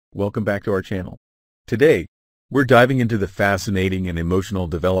Welcome back to our channel. Today, we're diving into the fascinating and emotional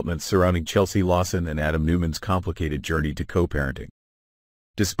developments surrounding Chelsea Lawson and Adam Newman's complicated journey to co-parenting.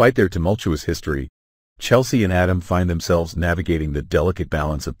 Despite their tumultuous history, Chelsea and Adam find themselves navigating the delicate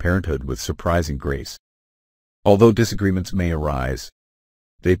balance of parenthood with surprising grace. Although disagreements may arise,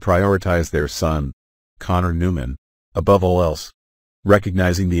 they prioritize their son, Connor Newman, above all else,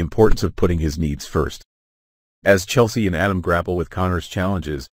 recognizing the importance of putting his needs first. As Chelsea and Adam grapple with Connor's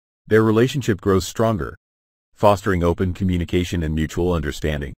challenges, their relationship grows stronger, fostering open communication and mutual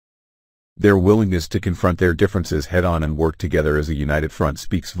understanding. Their willingness to confront their differences head-on and work together as a united front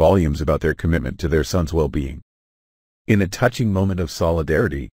speaks volumes about their commitment to their son's well-being. In a touching moment of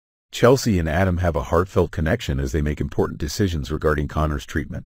solidarity, Chelsea and Adam have a heartfelt connection as they make important decisions regarding Connor's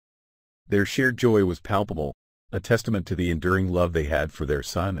treatment. Their shared joy was palpable, a testament to the enduring love they had for their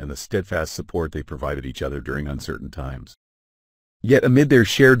son and the steadfast support they provided each other during uncertain times. Yet amid their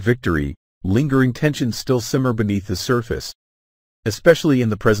shared victory, lingering tensions still simmer beneath the surface, especially in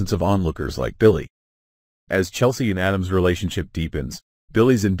the presence of onlookers like Billy. As Chelsea and Adam's relationship deepens,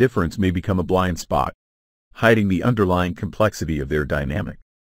 Billy's indifference may become a blind spot, hiding the underlying complexity of their dynamic.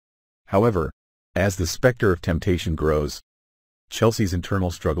 However, as the specter of temptation grows, Chelsea's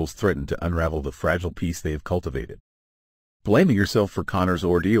internal struggles threaten to unravel the fragile peace they have cultivated. Blaming herself for Connor's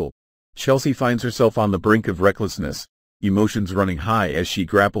ordeal, Chelsea finds herself on the brink of recklessness, emotions running high as she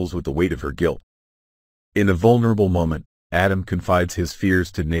grapples with the weight of her guilt. In a vulnerable moment, Adam confides his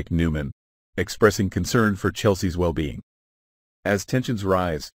fears to Nick Newman, expressing concern for Chelsea's well-being. As tensions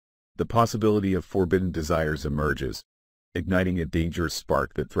rise, the possibility of forbidden desires emerges, igniting a dangerous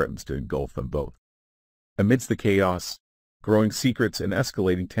spark that threatens to engulf them both. Amidst the chaos, growing secrets and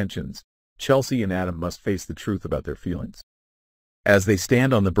escalating tensions, Chelsea and Adam must face the truth about their feelings. As they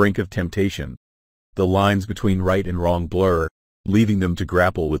stand on the brink of temptation, the lines between right and wrong blur, leaving them to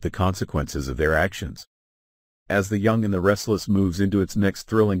grapple with the consequences of their actions. As The Young and the Restless moves into its next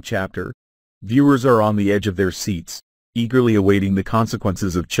thrilling chapter, viewers are on the edge of their seats, eagerly awaiting the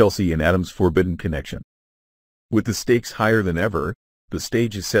consequences of Chelsea and Adam's forbidden connection. With the stakes higher than ever, the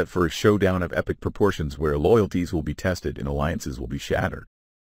stage is set for a showdown of epic proportions where loyalties will be tested and alliances will be shattered.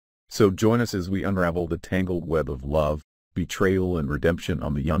 So join us as we unravel the tangled web of love, betrayal, and redemption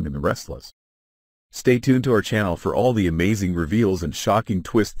on The Young and the Restless. Stay tuned to our channel for all the amazing reveals and shocking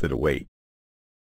twists that await.